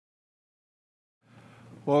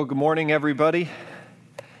Well, good morning, everybody.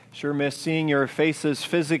 Sure miss seeing your faces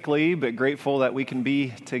physically, but grateful that we can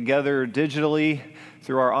be together digitally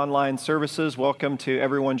through our online services. Welcome to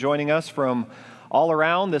everyone joining us from all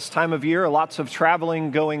around this time of year. Lots of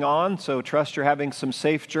traveling going on, so trust you're having some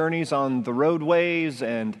safe journeys on the roadways.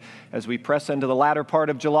 And as we press into the latter part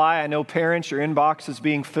of July, I know parents, your inbox is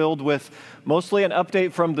being filled with mostly an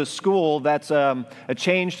update from the school that's a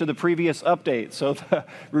change to the previous update. So the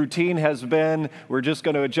routine has been, we're just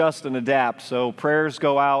going to adjust and adapt. So prayers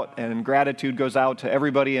go out and gratitude goes out to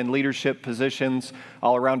everybody in leadership positions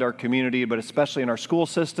all around our community, but especially in our school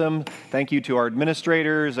system. Thank you to our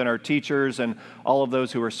administrators and our teachers and all of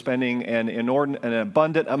those who are spending an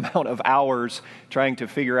abundant amount of hours trying to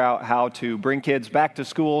figure out how to bring kids back to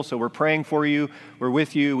school. So we're praying for you. We're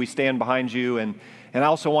with you. We stand behind you. And I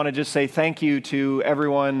also want to just say thank you to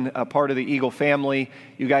everyone a part of the Eagle family.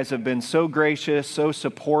 You guys have been so gracious, so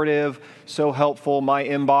supportive, so helpful. My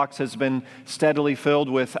inbox has been steadily filled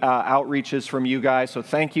with outreaches from you guys. So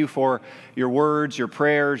thank you for your words, your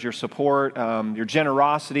prayers, your support, your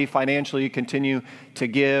generosity financially. You continue to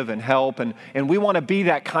give and help. And we want to be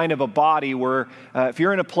that kind of a body where if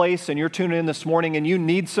you're in a place and you're tuning in this morning and you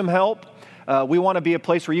need some help, we want to be a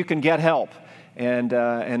place where you can get help.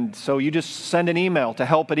 And so you just send an email to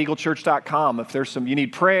help@eaglechurch.com. If there's you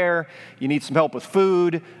need prayer, you need some help with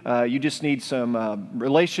food, you just need some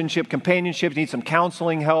relationship, companionship, you need some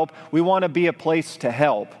counseling help. We want to be a place to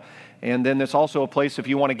help. And then there's also a place if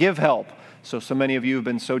you want to give help. So many of you have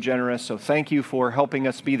been so generous. So thank you for helping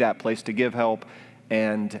us be that place to give help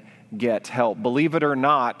and get help. Believe it or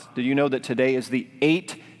not, did you know that today is the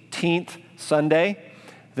 18th Sunday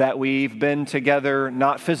that we've been together,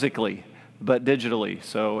 not physically, but digitally?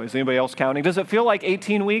 So is anybody else counting? Does it feel like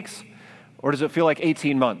 18 weeks or does it feel like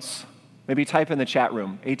 18 months? Maybe type in the chat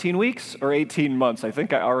room, 18 weeks or 18 months? I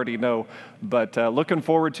think I already know, but looking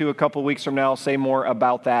forward to a couple weeks from now. I'll say more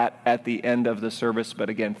about that at the end of the service. But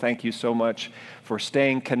again, thank you so much for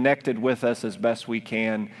staying connected with us as best we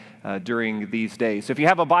can during these days. If you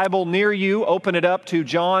have a Bible near you, open it up to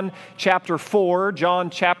John chapter 4.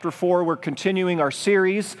 John chapter 4, we're continuing our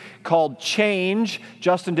series called Change.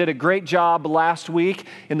 Justin did a great job last week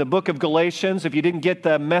in the book of Galatians. If you didn't get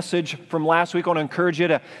the message from last week, I want to encourage you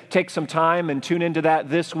to take some time and tune into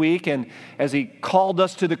that this week. And as he called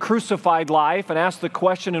us to the crucified life and asked the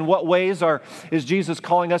question, in what ways is Jesus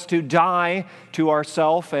calling us to die to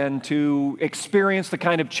ourselves and to experience the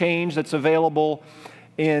kind of change that's available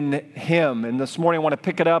in Him. And this morning I want to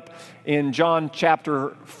pick it up in John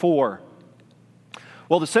chapter 4.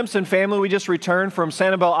 Well, the Simpson family, we just returned from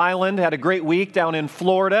Sanibel Island, had a great week down in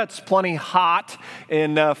Florida. It's plenty hot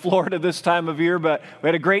in Florida this time of year, but we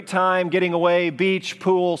had a great time getting away, beach,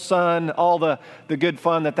 pool, sun, all the good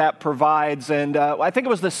fun that provides. And I think it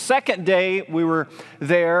was the second day we were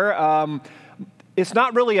there. It's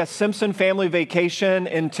not really a Simpson family vacation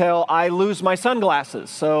until I lose my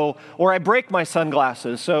sunglasses, or I break my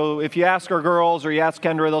sunglasses. So if you ask our girls or you ask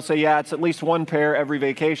Kendra, they'll say, yeah, it's at least one pair every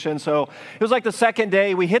vacation. So it was like the second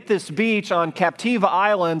day we hit this beach on Captiva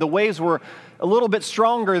Island. The waves were a little bit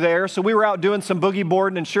stronger there, so we were out doing some boogie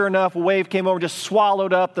boarding, and sure enough, a wave came over, just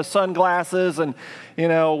swallowed up the sunglasses, and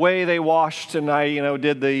away they washed. And I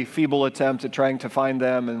did the feeble attempt at trying to find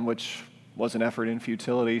them, and which was an effort in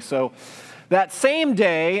futility. So that same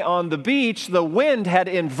day on the beach, the wind had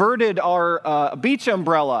inverted our beach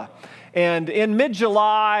umbrella. And in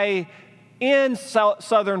mid-July in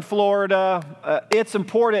southern Florida, it's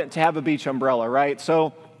important to have a beach umbrella, right?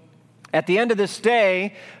 So at the end of this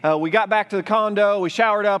day, we got back to the condo, we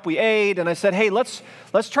showered up, we ate, and I said, hey, let's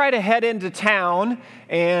try to head into town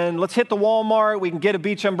and let's hit the Walmart. We can get a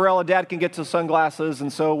beach umbrella. Dad can get some sunglasses.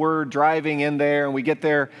 And so we're driving in there, and we get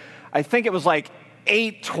there. I think it was like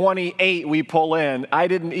 8:28 we pull in. I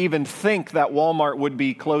didn't even think that Walmart would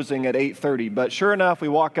be closing at 8:30, but sure enough, we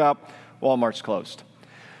walk up, Walmart's closed.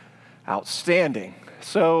 Outstanding.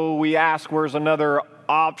 So we ask, where's another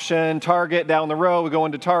option? Target down the road. We go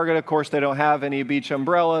into Target. Of course, they don't have any beach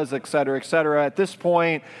umbrellas, et cetera, et cetera. At this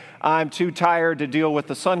point, I'm too tired to deal with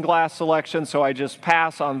the sunglass selection, so I just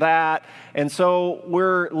pass on that. And so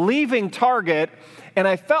we're leaving Target, and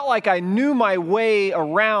I felt like I knew my way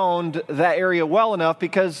around that area well enough,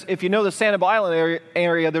 because if you know the Sanibel Island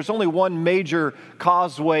area, there's only one major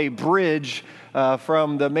causeway bridge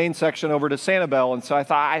from the main section over to Sanibel. And so I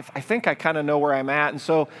thought, I think I kind of know where I'm at. And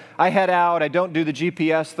so I head out. I don't do the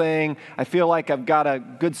GPS thing. I feel like I've got a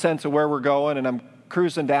good sense of where we're going, and I'm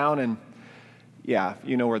cruising down, and yeah,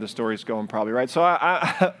 you know where the story's going probably, right? So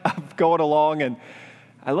I'm going along, and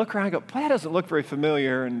I look around and go, boy, that doesn't look very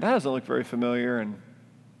familiar, and that doesn't look very familiar.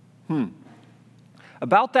 And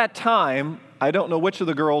About that time, I don't know which of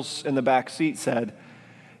the girls in the back seat said,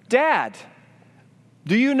 "Dad,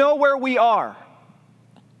 do you know where we are?"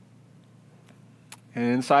 And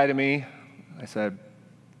inside of me, I said,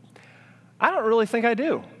 "I don't really think I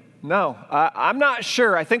do. No, I'm not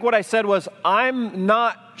sure." I think what I said was, "I'm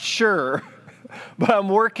not sure, but I'm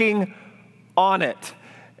working on it."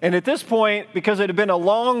 And at this point, because it had been a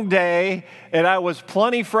long day and I was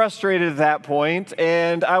plenty frustrated at that point,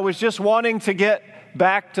 and I was just wanting to get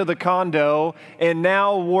back to the condo, and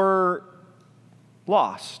now we're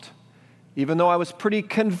lost. Even though I was pretty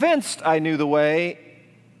convinced I knew the way,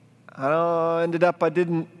 I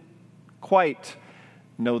didn't quite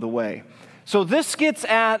know the way. So this gets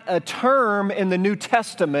at a term in the New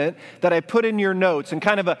Testament that I put in your notes, and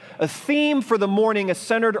kind of a theme for the morning is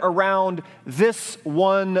centered around this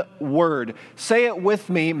one word. Say it with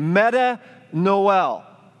me, metanoel.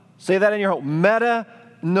 Say that in your home,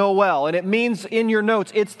 metanoel. And it means in your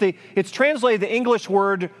notes, it's translated the English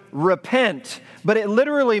word repent, but it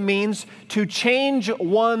literally means to change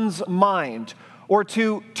one's mind or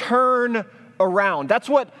to turn around. That's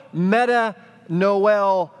what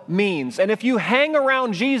metanoel means. And if you hang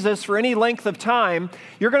around Jesus for any length of time,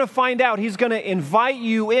 you're going to find out he's going to invite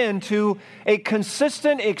you into a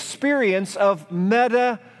consistent experience of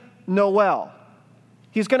metanoel.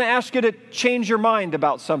 He's going to ask you to change your mind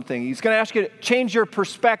about something. He's going to ask you to change your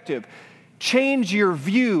perspective, change your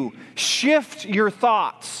view, shift your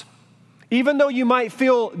thoughts. Even though you might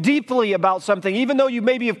feel deeply about something, even though you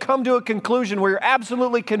maybe have come to a conclusion where you're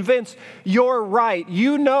absolutely convinced you're right,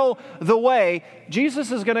 you know the way, Jesus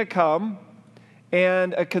is going to come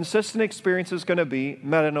and a consistent experience is going to be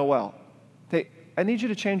metanoel. Hey, I need you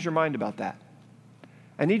to change your mind about that.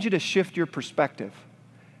 I need you to shift your perspective.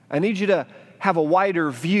 I need you to have a wider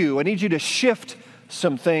view. I need you to shift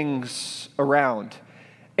some things around.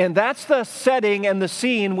 And that's the setting and the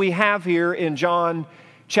scene we have here in John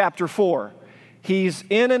chapter 4. He's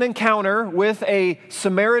in an encounter with a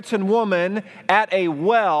Samaritan woman at a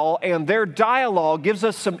well, and their dialogue gives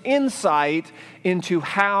us some insight into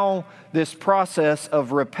how this process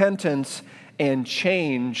of repentance and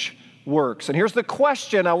change works. And here's the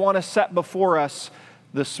question I want to set before us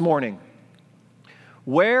this morning.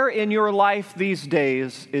 Where in your life these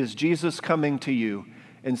days is Jesus coming to you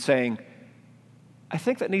and saying, "I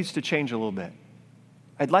think that needs to change a little bit.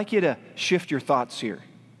 I'd like you to shift your thoughts here.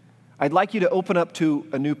 I'd like you to open up to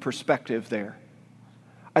a new perspective there.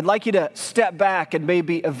 I'd like you to step back and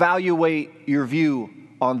maybe evaluate your view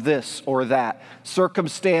on this or that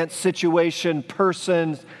circumstance, situation,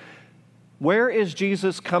 person." Where is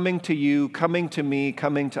Jesus coming to you, coming to me,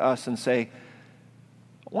 coming to us and say,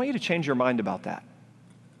 "I want you to change your mind about that"?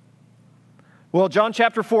 Well, John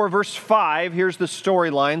chapter 4, verse 5, here's the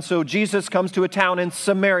storyline. So Jesus comes to a town in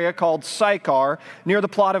Samaria called Sychar, near the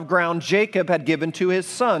plot of ground Jacob had given to his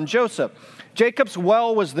son, Joseph. Jacob's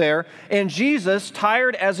well was there, and Jesus,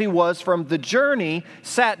 tired as he was from the journey,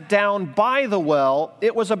 sat down by the well.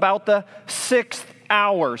 It was about the 6th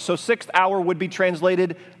hour. So 6th hour would be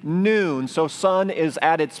translated noon. So sun is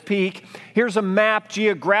at its peak. Here's a map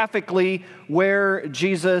geographically where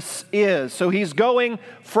Jesus is. So he's going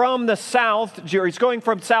from the south, he's going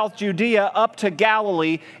from South Judea up to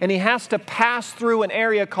Galilee, and he has to pass through an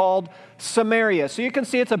area called Samaria. So you can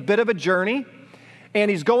see it's a bit of a journey, and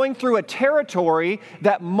he's going through a territory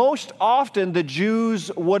that most often the Jews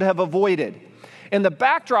would have avoided. And the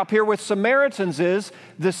backdrop here with Samaritans is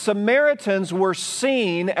the Samaritans were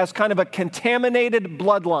seen as kind of a contaminated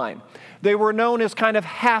bloodline. They were known as kind of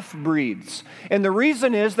half-breeds. And the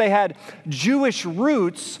reason is they had Jewish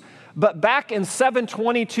roots, but back in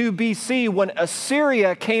 722 BC, when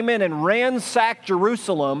Assyria came in and ransacked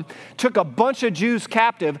Jerusalem, took a bunch of Jews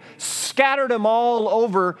captive, scattered them all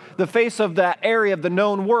over the face of that area of the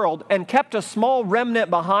known world, and kept a small remnant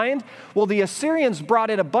behind. Well, the Assyrians brought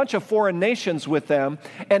in a bunch of foreign nations with them,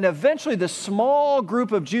 and eventually the small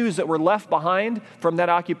group of Jews that were left behind from that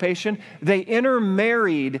occupation, they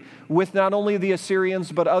intermarried with not only the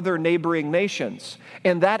Assyrians, but other neighboring nations.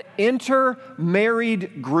 And that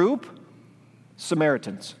intermarried group,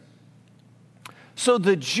 Samaritans. So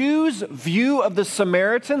the Jews' view of the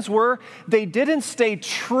Samaritans were they didn't stay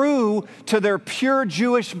true to their pure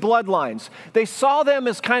Jewish bloodlines. They saw them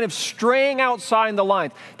as kind of straying outside the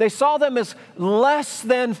lines. They saw them as less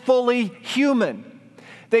than fully human.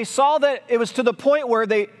 They saw that it was to the point where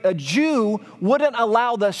a Jew wouldn't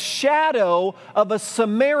allow the shadow of a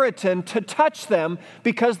Samaritan to touch them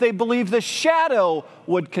because they believed the shadow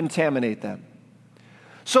would contaminate them.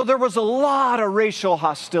 So there was a lot of racial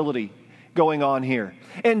hostility going on here.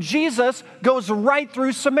 And Jesus goes right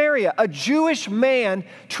through Samaria, a Jewish man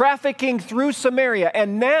trafficking through Samaria,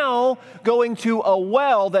 and now going to a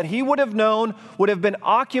well that he would have known would have been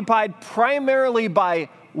occupied primarily by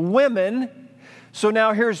women. So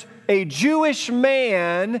now here's a Jewish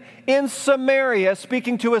man in Samaria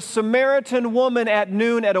speaking to a Samaritan woman at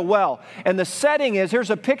noon at a well. And the setting is, here's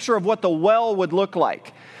a picture of what the well would look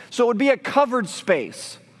like. So it would be a covered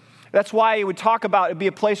space. That's why he would talk about it'd be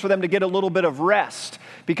a place for them to get a little bit of rest,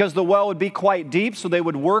 because the well would be quite deep, so they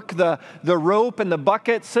would work the rope and the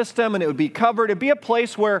bucket system, and it would be covered. It'd be a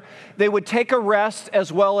place where they would take a rest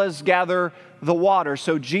as well as gather the water.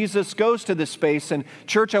 So Jesus goes to this space, and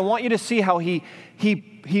church, I want you to see how he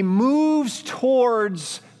moves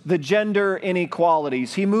towards the gender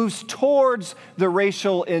inequalities. He moves towards the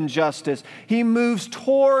racial injustice. He moves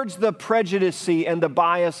towards the prejudice and the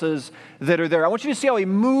biases that are there. I want you to see how he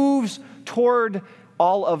moves toward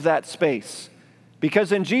all of that space.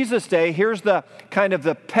 Because in Jesus' day, here's the kind of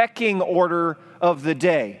the pecking order of the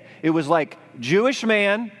day. It was like Jewish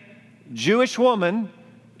man, Jewish woman,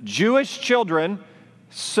 Jewish children,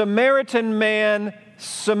 Samaritan man,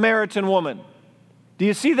 Samaritan woman. Do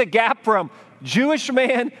you see the gap from Jewish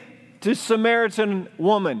man to Samaritan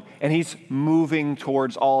woman? And he's moving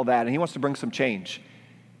towards all that, and he wants to bring some change.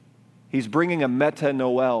 He's bringing a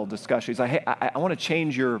meta-Noel discussion. He's like, hey, I want to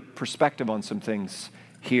change your perspective on some things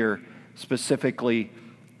here, specifically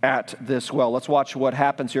at this well. Let's watch what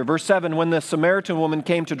happens here. Verse 7, when the Samaritan woman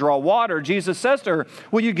came to draw water, Jesus says to her,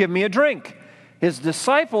 will you give me a drink? His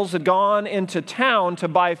disciples had gone into town to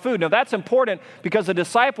buy food. Now that's important because the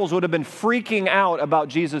disciples would have been freaking out about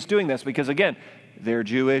Jesus doing this because, again, they're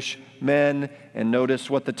Jewish men. And notice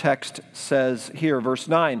what the text says here, verse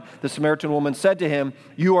 9. The Samaritan woman said to him,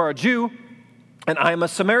 you are a Jew, and I am a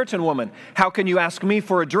Samaritan woman. How can you ask me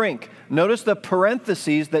for a drink? Notice the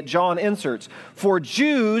parentheses that John inserts. For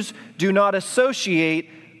Jews do not associate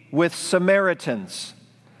with Samaritans.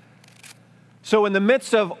 So in the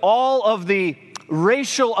midst of all of the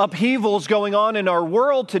racial upheavals going on in our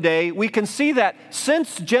world today, we can see that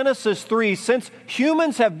since Genesis 3, since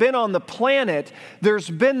humans have been on the planet, there's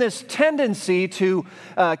been this tendency to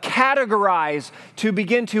categorize, to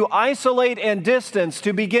begin to isolate and distance,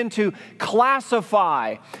 to begin to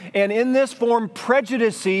classify, and in this form,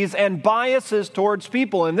 prejudices and biases towards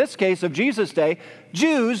people. In this case of Jesus' day,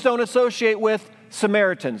 Jews don't associate with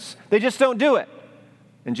Samaritans. They just don't do it.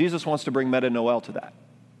 And Jesus wants to bring meta-Noel to that.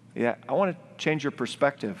 Yeah, I want to change your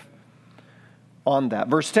perspective on that.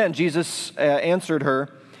 Verse 10, Jesus answered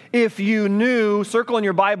her, if you knew, circle in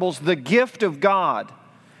your Bibles, the gift of God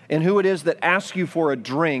and who it is that asks you for a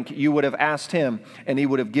drink, you would have asked him and he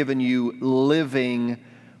would have given you living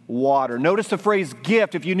water. Notice the phrase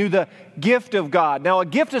gift, if you knew the gift of God. Now, a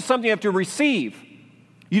gift is something you have to receive.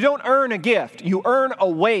 You don't earn a gift. You earn a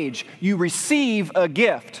wage. You receive a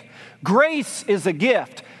gift. Grace is a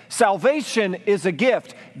gift. Salvation is a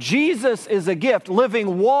gift. Jesus is a gift.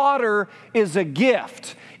 Living water is a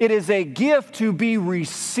gift. It is a gift to be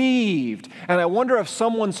received. And I wonder if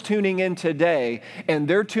someone's tuning in today and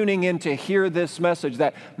they're tuning in to hear this message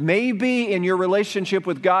that maybe in your relationship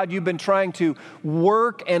with God, you've been trying to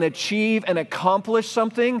work and achieve and accomplish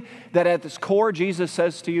something that at its core, Jesus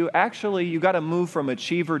says to you, actually, you got to move from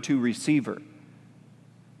achiever to receiver.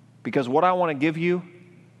 Because what I want to give you,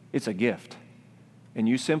 it's a gift. And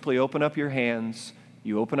you simply open up your hands,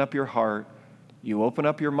 you open up your heart, you open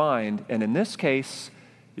up your mind, and in this case,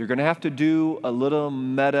 you're going to have to do a little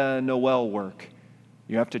meta-Noel work.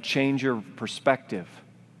 You have to change your perspective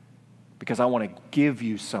because I want to give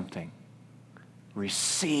you something.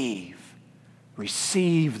 Receive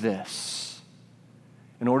this.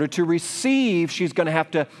 In order to receive, she's going to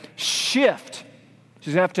have to shift.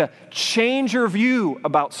 She's going to have to change her view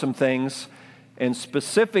about some things. And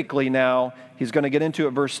specifically now, he's going to get into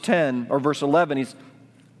it, verse 10 or verse 11.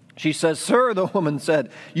 She says, sir, the woman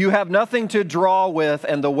said, you have nothing to draw with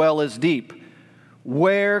and the well is deep.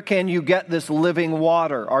 Where can you get this living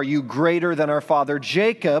water? Are you greater than our father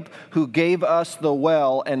Jacob, who gave us the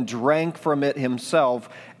well and drank from it himself,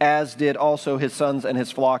 as did also his sons and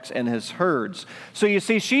his flocks and his herds? So you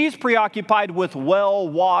see, she's preoccupied with well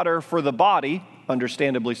water for the body.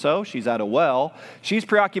 Understandably so. She's at a well. She's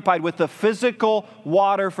preoccupied with the physical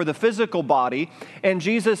water for the physical body. And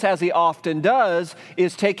Jesus, as he often does,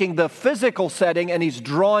 is taking the physical setting and he's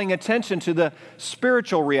drawing attention to the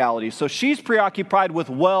spiritual reality. So she's preoccupied with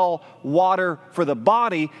well water for the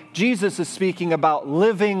body. Jesus is speaking about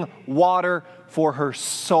living water for her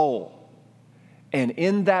soul. And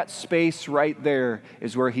in that space right there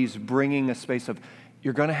is where he's bringing a space of,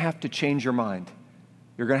 you're going to have to change your mind.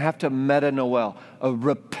 You're going to have to metanoel, a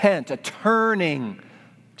repent, a turning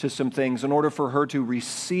to some things in order for her to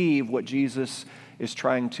receive what Jesus is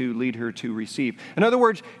trying to lead her to receive. In other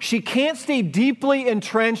words, she can't stay deeply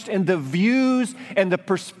entrenched in the views and the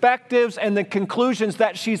perspectives and the conclusions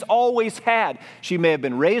that she's always had. She may have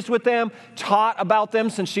been raised with them, taught about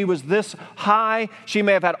them since she was this high. She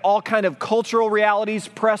may have had all kind of cultural realities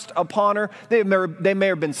pressed upon her. They may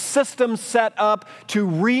have been systems set up to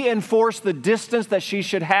reinforce the distance that she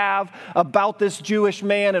should have about this Jewish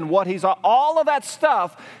man and what he's all of that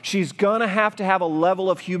stuff. She's going to have a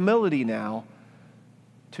level of humility now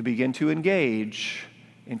to begin to engage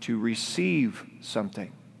and to receive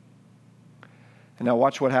something. And now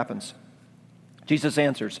watch what happens. Jesus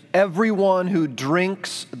answers, "Everyone who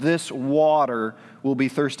drinks this water will be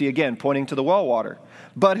thirsty again," pointing to the well water.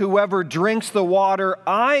 "But whoever drinks the water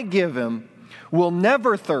I give him will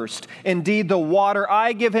never thirst. Indeed, the water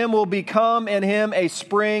I give him will become in him a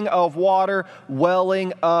spring of water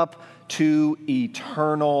welling up to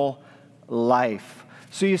eternal life."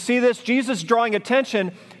 So you see this? Jesus drawing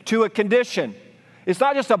attention to a condition. It's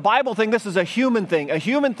not just a Bible thing, this is a human thing. A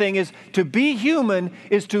human thing is to be human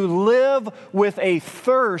is to live with a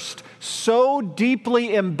thirst so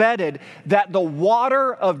deeply embedded that the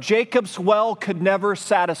water of Jacob's well could never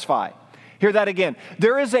satisfy. Hear that again.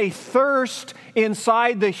 There is a thirst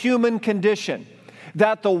inside the human condition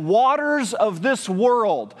that the waters of this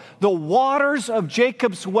world, the waters of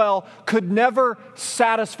Jacob's well, could never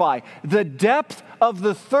satisfy. The depth of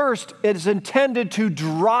the thirst is intended to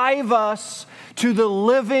drive us to the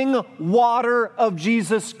living water of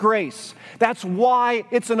Jesus' grace. That's why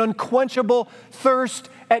it's an unquenchable thirst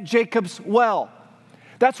at Jacob's well.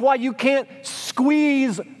 That's why you can't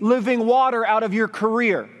squeeze living water out of your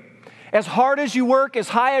career. As hard as you work, as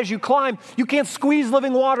high as you climb, you can't squeeze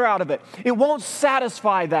living water out of it. It won't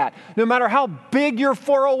satisfy that. No matter how big your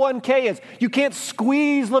 401k is, you can't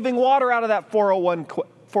squeeze living water out of that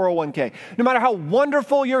 401k. No matter how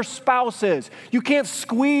wonderful your spouse is, you can't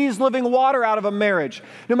squeeze living water out of a marriage.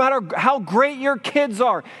 No matter how great your kids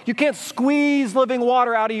are, you can't squeeze living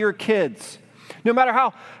water out of your kids. No matter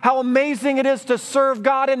how amazing it is to serve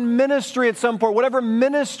God in ministry at some point, whatever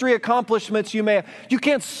ministry accomplishments you may have, you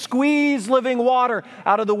can't squeeze living water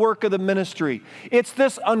out of the work of the ministry. It's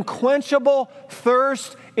this unquenchable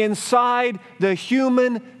thirst inside the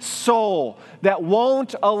human soul that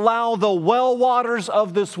won't allow the well waters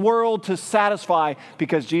of this world to satisfy,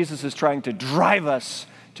 because Jesus is trying to drive us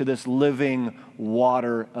to this living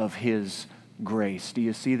water of His grace. Do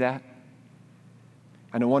you see that?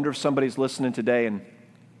 And I wonder if somebody's listening today and,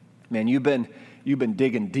 man, you've been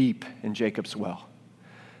digging deep in Jacob's well.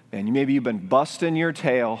 And maybe you've been busting your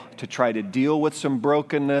tail to try to deal with some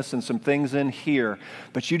brokenness and some things in here,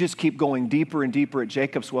 but you just keep going deeper and deeper at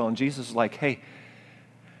Jacob's well. And Jesus is like, hey,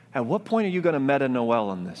 at what point are you going to metanoel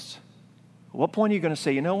on this? At what point are you going to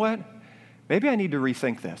say, you know what? Maybe I need to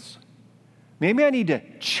rethink this. Maybe I need to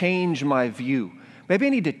change my view. Maybe I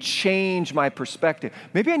need to change my perspective.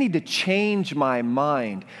 Maybe I need to change my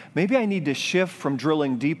mind. Maybe I need to shift from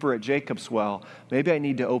drilling deeper at Jacob's well. Maybe I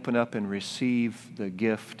need to open up and receive the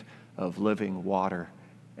gift of living water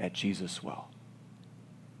at Jesus' well.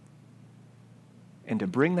 And to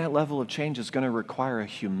bring that level of change is going to require a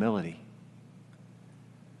humility,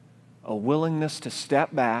 a willingness to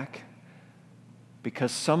step back,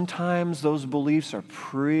 because sometimes those beliefs are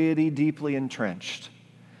pretty deeply entrenched.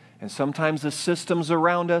 And sometimes the systems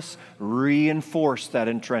around us reinforce that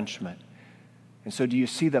entrenchment. And so do you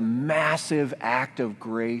see the massive act of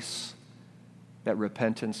grace that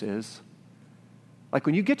repentance is? Like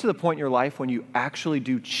when you get to the point in your life when you actually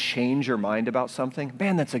do change your mind about something,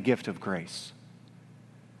 man, that's a gift of grace.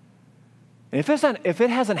 And if it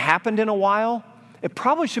hasn't happened in a while, it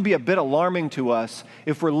probably should be a bit alarming to us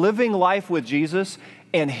if we're living life with Jesus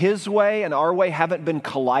and His way and our way haven't been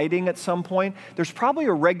colliding at some point. There's probably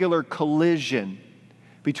a regular collision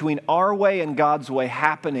between our way and God's way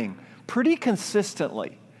happening pretty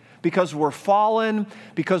consistently, because we're fallen,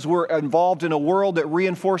 because we're involved in a world that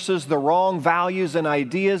reinforces the wrong values and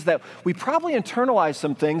ideas, that we probably internalize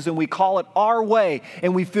some things and we call it our way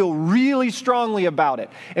and we feel really strongly about it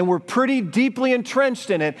and we're pretty deeply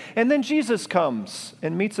entrenched in it. And then Jesus comes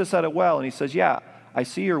and meets us at a well and He says, yeah, I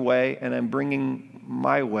see your way and I'm bringing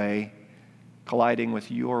my way colliding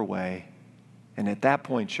with your way. And at that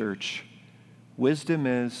point, church, wisdom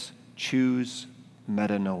is choose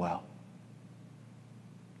metanoel.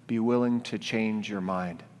 Be willing to change your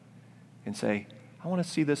mind and say, I want to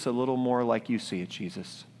see this a little more like you see it,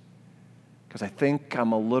 Jesus, because I think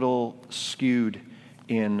I'm a little skewed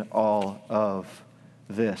in all of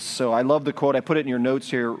this. So I love the quote. I put it in your notes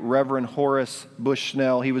here. Reverend Horace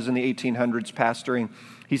Bushnell, he was in the 1800s pastoring.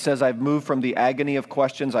 He says, I've moved from the agony of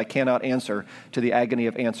questions I cannot answer to the agony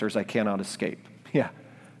of answers I cannot escape. Yeah,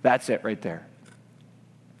 that's it right there.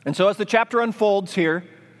 And so as the chapter unfolds here,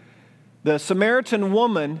 the Samaritan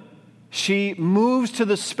woman, she moves to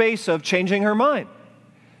the space of changing her mind.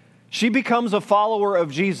 She becomes a follower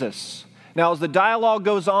of Jesus. Now, as the dialogue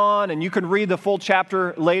goes on, and you can read the full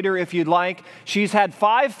chapter later if you'd like, she's had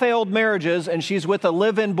 5 failed marriages, and she's with a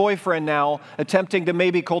live-in boyfriend now, attempting to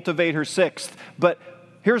maybe cultivate her 6th. But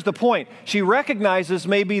here's the point. She recognizes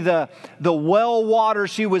maybe the well water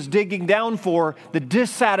she was digging down for, the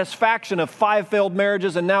dissatisfaction of 5 failed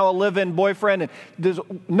marriages and now a live-in boyfriend, and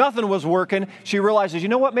nothing was working. She realizes, you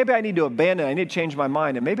know what, maybe I need to abandon, I need to change my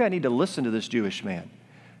mind, and maybe I need to listen to this Jewish man.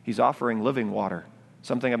 He's offering living water,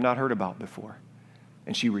 something I've not heard about before.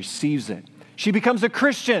 And she receives it. She becomes a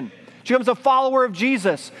Christian. She becomes a follower of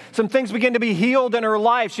Jesus. Some things begin to be healed in her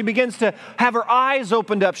life. She begins to have her eyes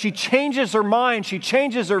opened up. She changes her mind. She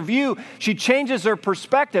changes her view. She changes her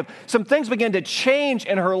perspective. Some things begin to change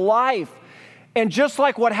in her life. And just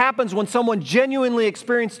like what happens when someone genuinely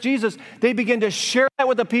experiences Jesus, they begin to share that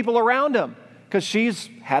with the people around them. Because she's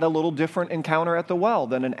had a little different encounter at the well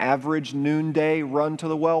than an average noonday run to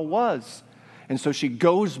the well was. And so she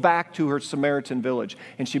goes back to her Samaritan village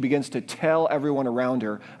and she begins to tell everyone around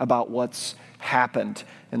her about what's happened.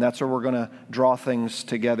 And that's where we're going to draw things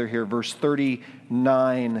together here. Verse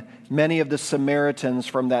 39, many of the Samaritans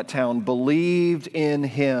from that town believed in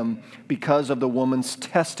him because of the woman's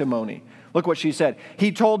testimony. Look what she said.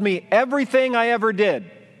 He told me everything I ever did.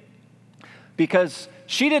 Because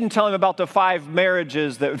she didn't tell him about the 5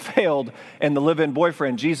 marriages that failed and the live-in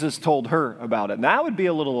boyfriend. Jesus told her about it. And that would be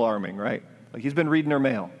a little alarming, right? Like he's been reading her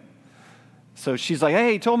mail. So she's like,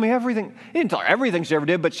 hey, he told me everything. He didn't tell her everything she ever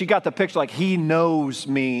did, but she got the picture like he knows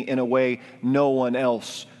me in a way no one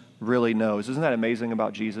else really knows. Isn't that amazing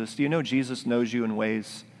about Jesus? Do you know Jesus knows you in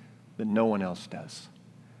ways that no one else does?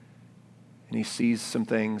 And he sees some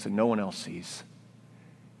things that no one else sees.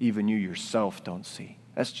 Even you yourself don't see.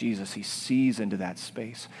 That's Jesus. He sees into that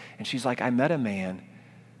space. And she's like, I met a man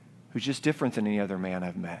who's just different than any other man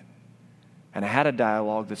I've met. And I had a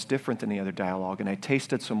dialogue that's different than any other dialogue. And I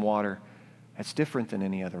tasted some water that's different than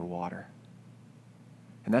any other water.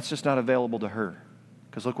 And that's just not available to her.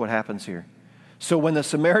 Because look what happens here. So when the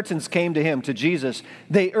Samaritans came to him, to Jesus,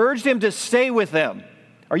 they urged him to stay with them.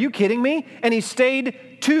 Are you kidding me? And he stayed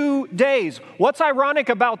 2 days. What's ironic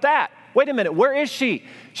about that? Wait a minute, where is she?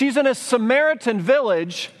 She's in a Samaritan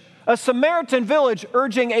village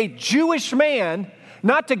urging a Jewish man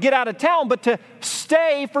not to get out of town, but to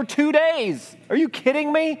stay for 2 days. Are you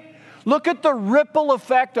kidding me? Look at the ripple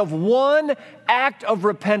effect of one act of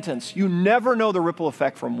repentance. You never know the ripple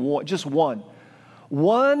effect from just one.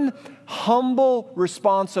 One humble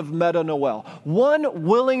response of metanoel. One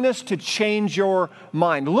willingness to change your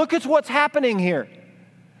mind. Look at what's happening here.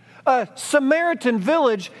 A Samaritan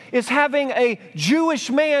village is having a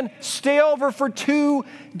Jewish man stay over for 2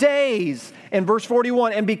 days. And verse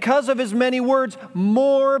 41, and because of his many words,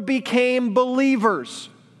 more became believers.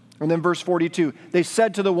 And then verse 42, they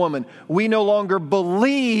said to the woman, we no longer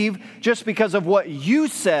believe just because of what you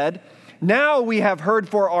said. Now we have heard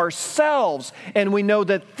for ourselves, and we know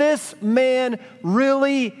that this man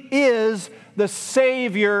really is the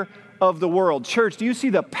Savior of the world. Church, do you see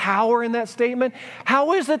the power in that statement?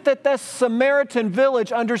 How is it that this Samaritan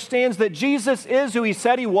village understands that Jesus is who he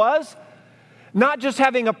said he was? Not just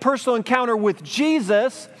having a personal encounter with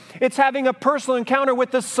Jesus, it's having a personal encounter with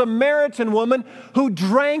the Samaritan woman who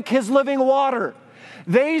drank his living water.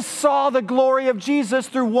 They saw the glory of Jesus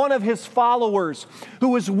through one of his followers who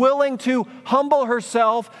was willing to humble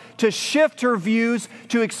herself, to shift her views,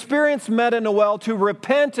 to experience metanoel, to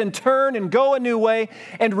repent and turn and go a new way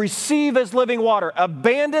and receive his living water,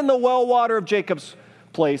 abandon the well water of Jacob's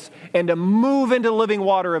place and to move into living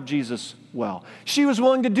water of Jesus' well. She was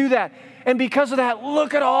willing to do that. And because of that,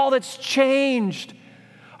 look at all that's changed.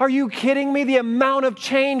 Are you kidding me? The amount of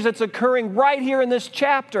change that's occurring right here in this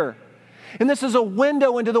chapter. And this is a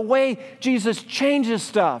window into the way Jesus changes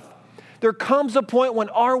stuff. There comes a point when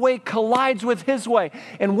our way collides with his way.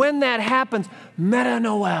 And when that happens,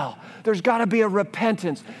 metanoel, there's got to be a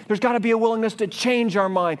repentance. There's got to be a willingness to change our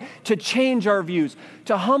mind, to change our views,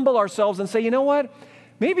 to humble ourselves and say, you know what?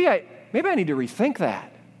 Maybe I need to rethink that.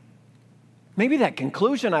 Maybe that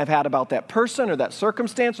conclusion I've had about that person or that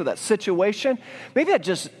circumstance or that situation, maybe that's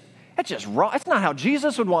just wrong. That's not how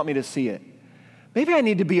Jesus would want me to see it. Maybe I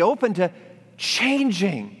need to be open to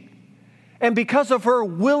changing. And because of her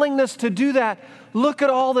willingness to do that, look at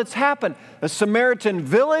all that's happened. A Samaritan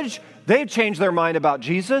village, they've changed their mind about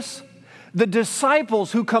Jesus. The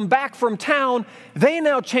disciples who come back from town, they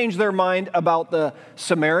now change their mind about the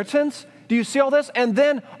Samaritans. Do you see all this? And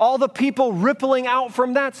then all the people rippling out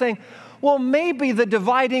from that saying, well, maybe the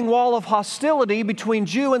dividing wall of hostility between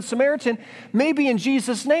Jew and Samaritan, maybe in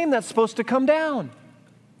Jesus' name that's supposed to come down,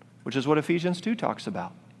 which is what Ephesians 2 talks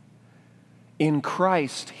about. In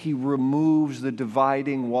Christ, he removes the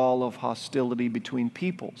dividing wall of hostility between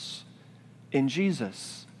peoples. In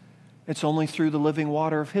Jesus, it's only through the living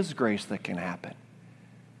water of his grace that can happen.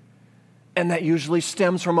 And that usually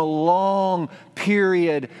stems from a long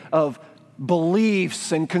period of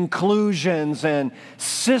beliefs and conclusions and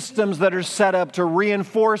systems that are set up to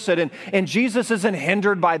reinforce it. And Jesus isn't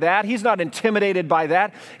hindered by that. He's not intimidated by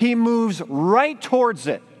that. He moves right towards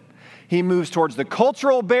it. He moves towards the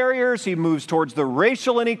cultural barriers. He moves towards the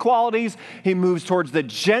racial inequalities. He moves towards the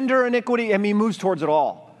gender iniquity. And he moves towards it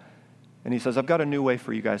all. And he says, I've got a new way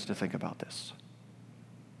for you guys to think about this.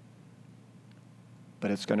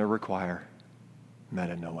 But it's going to require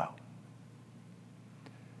metanoia.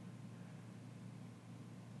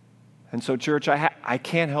 And so, church, I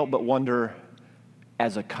can't help but wonder,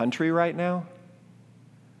 as a country right now,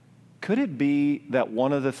 could it be that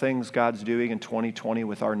one of the things God's doing in 2020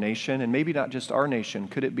 with our nation, and maybe not just our nation,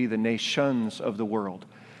 could it be the nations of the world?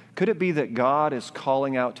 Could it be that God is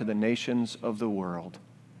calling out to the nations of the world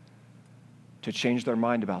to change their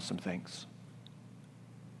mind about some things?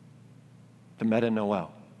 The metanoia.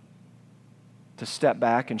 To step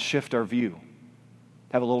back and shift our view.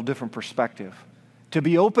 Have a little different perspective. To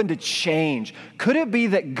be open to change. Could it be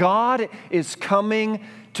that God is coming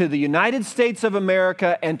to the United States of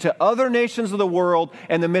America and to other nations of the world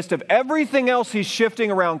in the midst of everything else he's shifting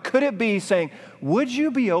around? Could it be saying, would you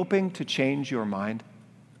be open to change your mind?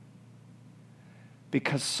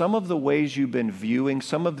 Because some of the ways you've been viewing,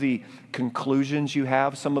 some of the conclusions you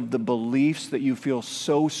have, some of the beliefs that you feel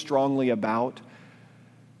so strongly about,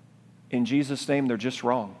 in Jesus' name, they're just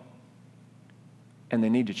wrong. And they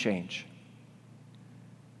need to change.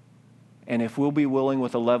 And if we'll be willing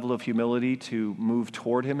with a level of humility to move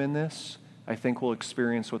toward him in this, I think we'll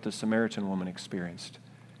experience what the Samaritan woman experienced.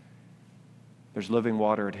 There's living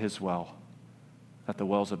water at his well that the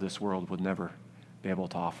wells of this world would never be able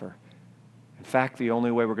to offer. In fact, the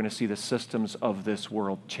only way we're going to see the systems of this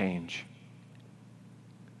world change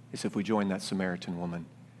is if we join that Samaritan woman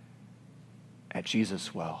at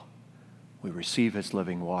Jesus' well. We receive his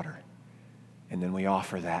living water, and then we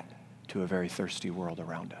offer that to a very thirsty world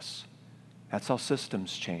around us. That's how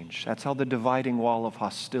systems change. That's how the dividing wall of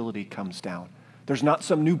hostility comes down. There's not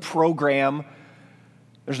some new program.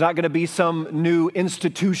 There's not going to be some new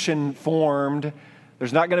institution formed.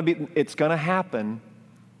 It's going to happen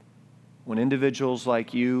when individuals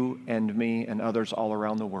like you and me and others all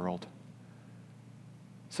around the world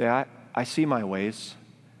say, I see my ways.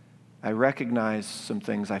 I recognize some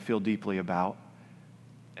things I feel deeply about.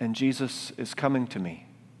 And Jesus is coming to me.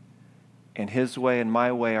 And his way and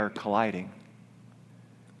my way are colliding.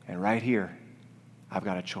 And right here, I've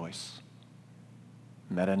got a choice.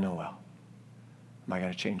 Metanoia. Am I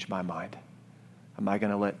going to change my mind? Am I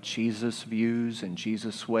going to let Jesus' views and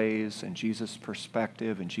Jesus' ways and Jesus'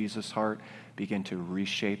 perspective and Jesus' heart begin to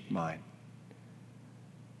reshape mine?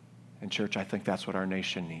 And church, I think that's what our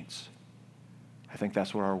nation needs. I think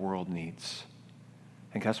that's what our world needs.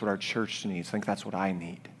 I think that's what our church needs. I think that's what I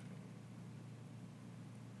need.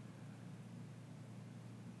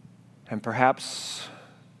 And perhaps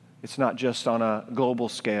it's not just on a global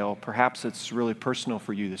scale. Perhaps it's really personal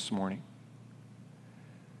for you this morning.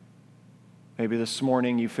 Maybe this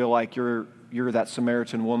morning you feel like you're that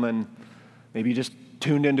Samaritan woman. Maybe you just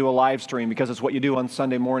tuned into a live stream because it's what you do on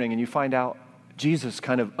Sunday morning, and you find out Jesus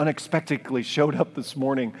kind of unexpectedly showed up this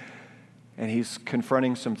morning, and he's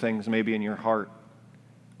confronting some things maybe in your heart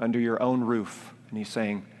under your own roof, and he's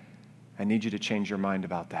saying, I need you to change your mind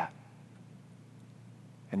about that.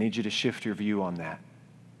 I need you to shift your view on that.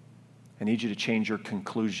 I need you to change your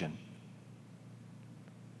conclusion.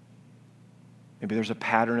 Maybe there's a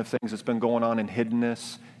pattern of things that's been going on in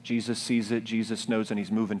hiddenness. Jesus sees it, Jesus knows, and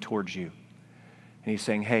he's moving towards you. And he's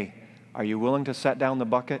saying, hey, are you willing to set down the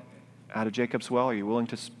bucket out of Jacob's well? Are you willing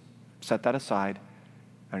to set that aside?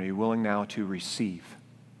 And are you willing now to receive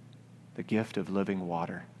the gift of living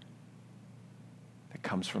water that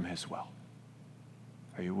comes from his well?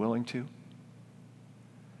 Are you willing to?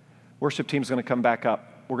 Worship team's going to come back up.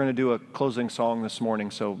 We're going to do a closing song this morning,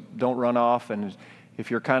 so don't run off. And if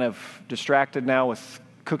you're kind of distracted now with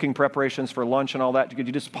cooking preparations for lunch and all that, could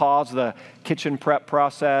you just pause the kitchen prep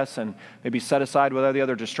process and maybe set aside what the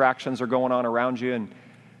other distractions are going on around you? And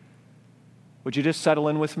would you just settle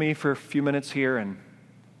in with me for a few minutes here? And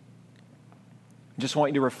I just want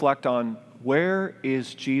you to reflect on, where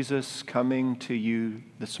is Jesus coming to you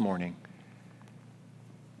this morning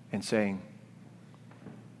and saying,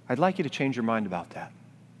 I'd like you to change your mind about that.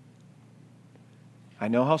 I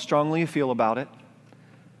know how strongly you feel about it.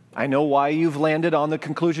 I know why you've landed on the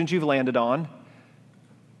conclusions you've landed on.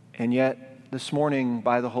 And yet, this morning,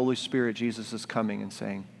 by the Holy Spirit, Jesus is coming and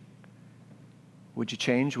saying, would you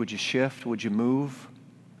change? Would you shift? Would you move?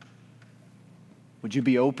 Would you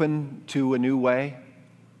be open to a new way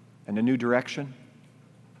and a new direction?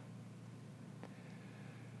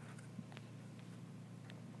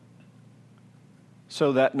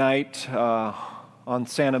 So that night on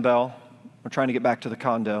Sanibel, we're trying to get back to the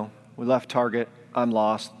condo. We left Target. I'm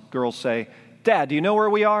lost. Girls say, Dad, do you know where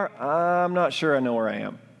we are? I'm not sure I know where I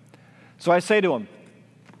am. So I say to him,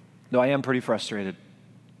 no, I am pretty frustrated.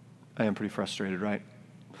 I am pretty frustrated, right?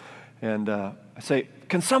 And I say,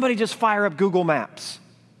 can somebody just fire up Google Maps?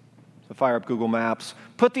 So fire up Google Maps,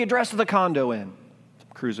 put the address of the condo in. I'm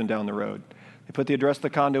cruising down the road. They put the address of the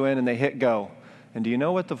condo in and they hit go. And do you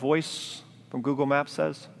know what the voice from Google Maps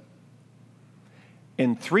says?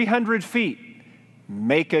 In 300 feet,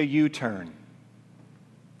 make a U-turn.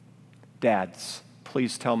 Dads,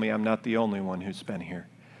 please tell me I'm not the only one who's been here.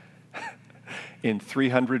 In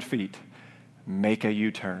 300 feet, make a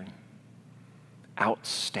U-turn.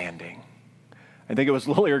 Outstanding. I think it was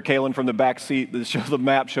Lily or Kaylin from the back seat that showed the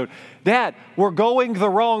map showed, Dad, we're going the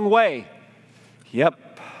wrong way.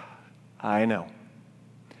 Yep, I know.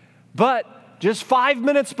 But just 5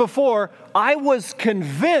 minutes before, I was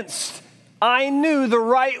convinced I knew the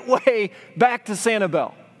right way back to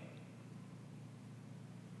Sanibel.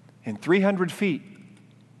 In 300 feet,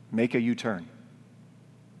 make a U-turn.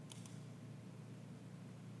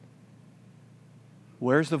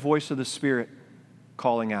 Where's the voice of the Spirit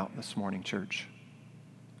calling out this morning, church?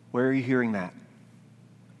 Where are you hearing that?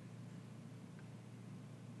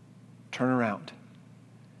 Turn around.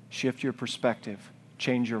 Shift your perspective.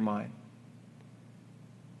 Change your mind.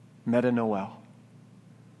 Metanoel.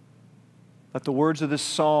 Let the words of this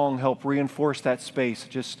song help reinforce that space.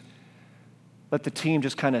 Just let the team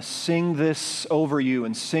just kind of sing this over you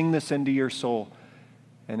and sing this into your soul.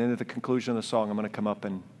 And then at the conclusion of the song, I'm going to come up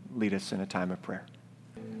and lead us in a time of prayer.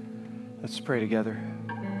 Let's pray together.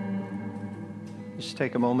 Just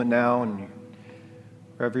take a moment now, and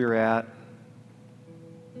wherever you're at,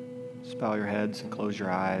 just bow your heads and close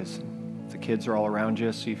your eyes. If the kids are all around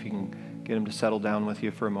you, see if you can get them to settle down with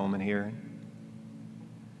you for a moment here.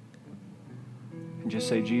 And just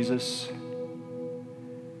say, Jesus,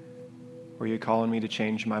 were you calling me to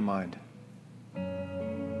change my mind?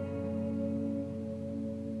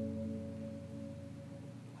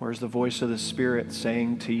 Where's the voice of the Spirit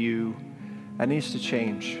saying to you, that needs to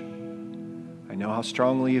change? I know how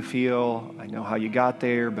strongly you feel. I know how you got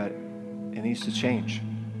there, but it needs to change.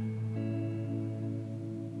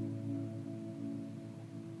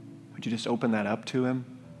 Would you just open that up to Him?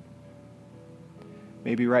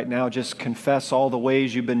 Maybe right now just confess all the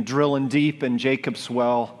ways you've been drilling deep in Jacob's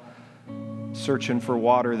well, searching for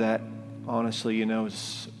water that honestly, you know,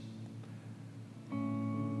 it's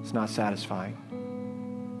not satisfying.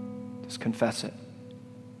 Just confess it.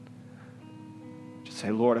 Just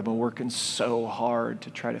say, Lord, I've been working so hard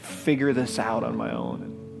to try to figure this out on my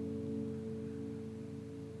own.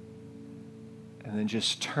 And then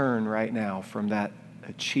just turn right now from that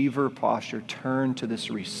achiever posture, turn to this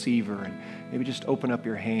receiver, and maybe just open up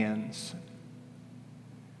your hands.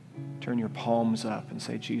 Turn your palms up and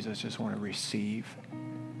say, Jesus, just want to receive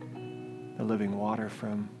the living water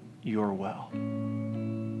from your well.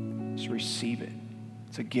 Just receive it.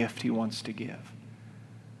 It's a gift He wants to give.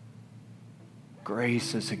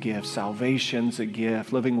 Grace is a gift. Salvation's a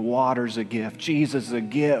gift. Living water's a gift. Jesus is a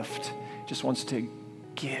gift. He just wants to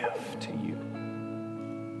give to you.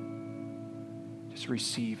 Just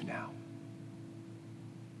receive now.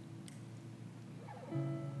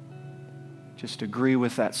 Just agree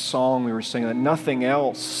with that song we were singing, that nothing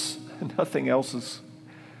else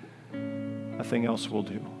will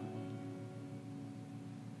do.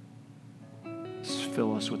 Just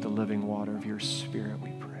fill us with the living water of your Spirit, we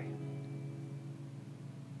pray.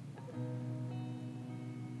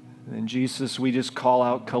 And Jesus, we just call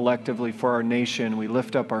out collectively for our nation. We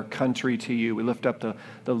lift up our country to you. We lift up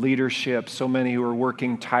the leadership, so many who are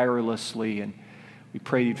working tirelessly. And we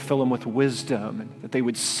pray you'd fill them with wisdom, and that they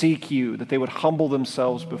would seek you, that they would humble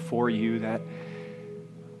themselves before you, that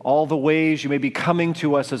all the ways you may be coming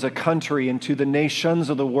to us as a country and to the nations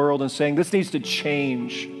of the world and saying, this needs to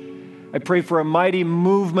change. I pray for a mighty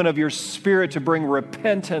movement of your Spirit to bring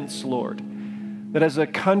repentance, Lord. That as a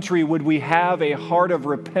country, would we have a heart of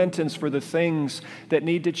repentance for the things that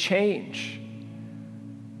need to change?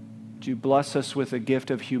 Would you bless us with a gift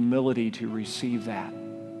of humility to receive that?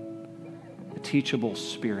 A teachable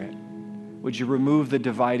spirit. Would you remove the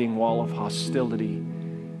dividing wall of hostility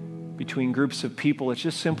between groups of people that's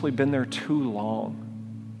just simply been there too long?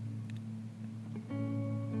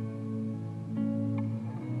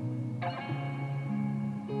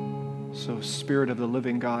 So, Spirit of the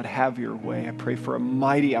living God, have your way. I pray for a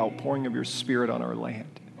mighty outpouring of your Spirit on our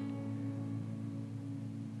land.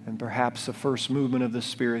 And perhaps the first movement of the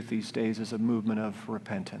Spirit these days is a movement of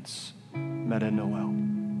repentance. Metanoel.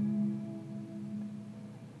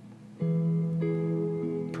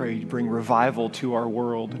 Pray you bring revival to our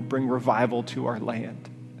world and bring revival to our land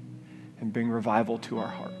and bring revival to our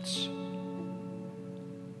hearts.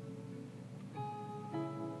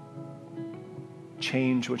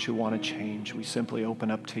 Change what you want to change. We simply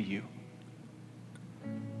open up to you.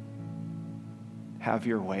 Have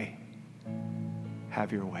your way.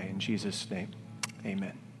 Have your way. In Jesus' name,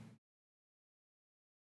 amen.